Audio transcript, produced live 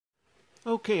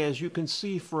Okay, as you can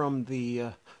see from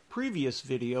the previous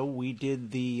video, we did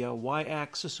the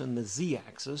y-axis and the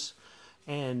z-axis,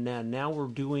 and now we're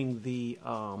doing the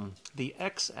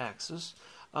x-axis.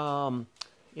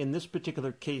 In this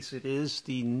particular case, it is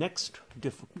the next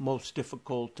most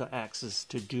difficult axis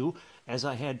to do, as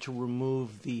I had to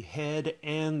remove the head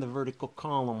and the vertical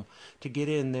column to get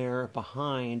in there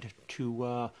behind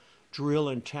to drill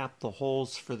and tap the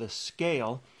holes for the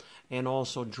scale, and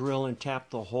also drill and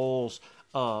tap the holes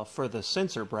for the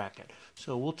sensor bracket.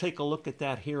 So we'll take a look at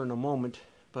that here in a moment,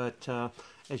 but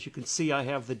as you can see, I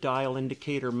have the dial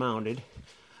indicator mounted,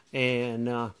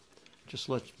 and just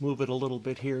let's move it a little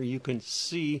bit here. You can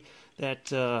see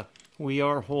that we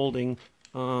are holding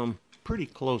pretty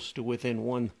close to within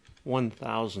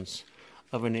 1/1000th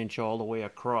of an inch all the way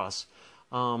across.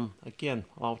 Again,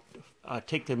 I'll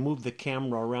move the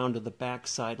camera around to the back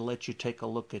side, let you take a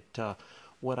look at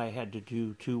what I had to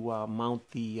do to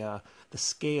mount the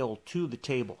scale to the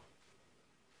table.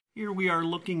 Here we are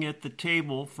looking at the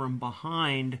table from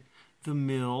behind the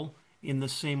mill in the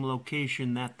same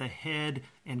location that the head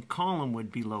and column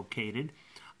would be located.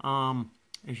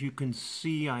 As you can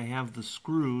see, I have the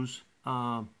screws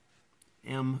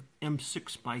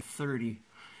M6x30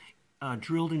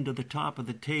 drilled into the top of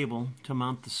the table to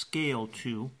mount the scale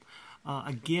to.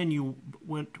 Again, you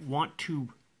want to,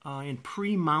 in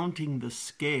pre-mounting the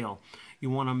scale, you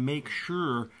want to make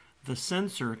sure the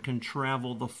sensor can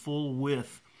travel the full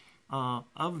width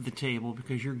of the table,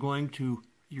 because you're going to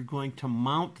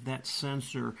mount that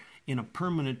sensor in a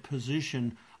permanent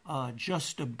position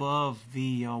just above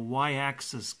the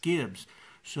y-axis gibs.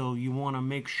 So you want to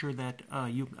make sure that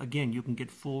you can get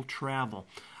full travel.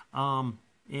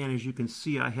 And as you can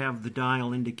see, I have the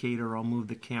dial indicator. I'll move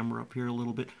the camera up here a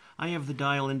little bit. I have the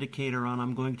dial indicator on.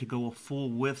 I'm going to go a full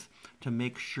width to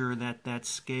make sure that that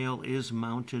scale is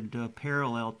mounted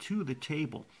parallel to the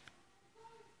table.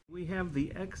 We have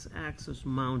the x-axis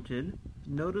mounted.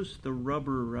 Notice the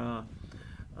rubber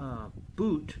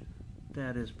boot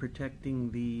that is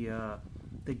protecting the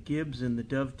gibs and the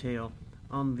dovetail.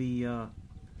 On the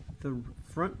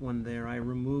front one there, I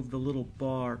removed the little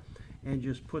bar and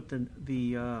just put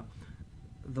the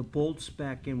bolts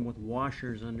back in with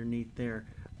washers underneath there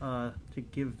to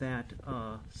give that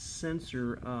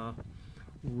sensor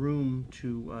room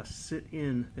to sit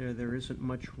in. There isn't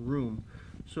much room.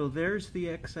 So there's the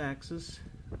x-axis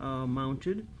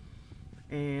mounted,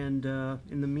 and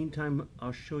in the meantime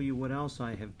I'll show you what else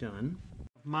I have done.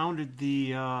 I've mounted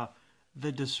the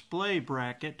display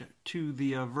bracket to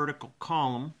the vertical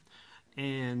column,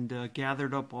 and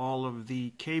gathered up all of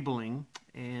the cabling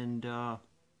and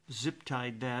zip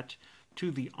tied that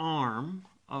to the arm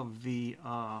of the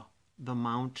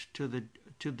mount to the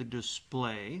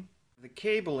display. The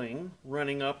cabling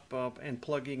running up and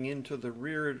plugging into the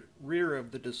rear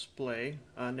of the display.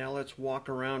 Now let's walk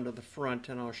around to the front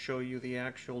and I'll show you the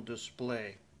actual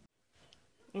display.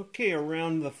 Okay,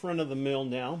 around the front of the mill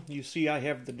now, you see I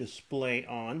have the display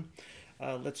on.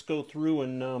 Let's go through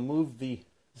and move the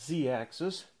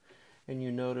z-axis, and you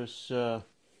notice that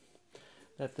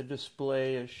the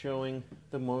display is showing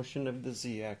the motion of the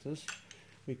z-axis.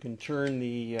 We can turn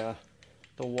the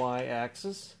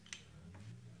y-axis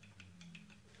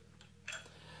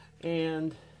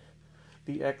and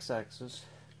the x-axis,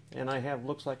 and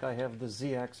looks like I have the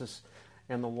z-axis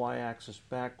and the y-axis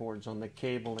backwards on the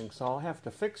cabling, so I'll have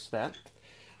to fix that.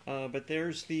 But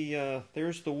there's the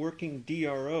working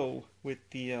DRO with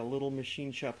the little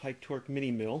machine shop HiTorque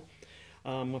mini mill.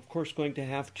 Of course, going to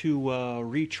have to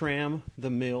retram the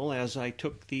mill as I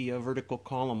took the vertical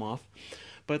column off.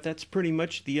 But that's pretty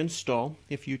much the install.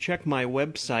 If you check my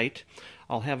website,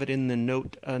 I'll have it in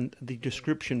the the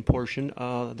description portion.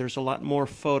 There's a lot more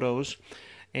photos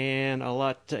and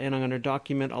I'm going to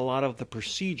document a lot of the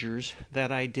procedures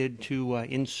that I did to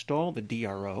install the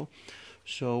DRO.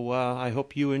 So I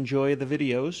hope you enjoy the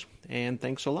videos, and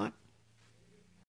thanks a lot.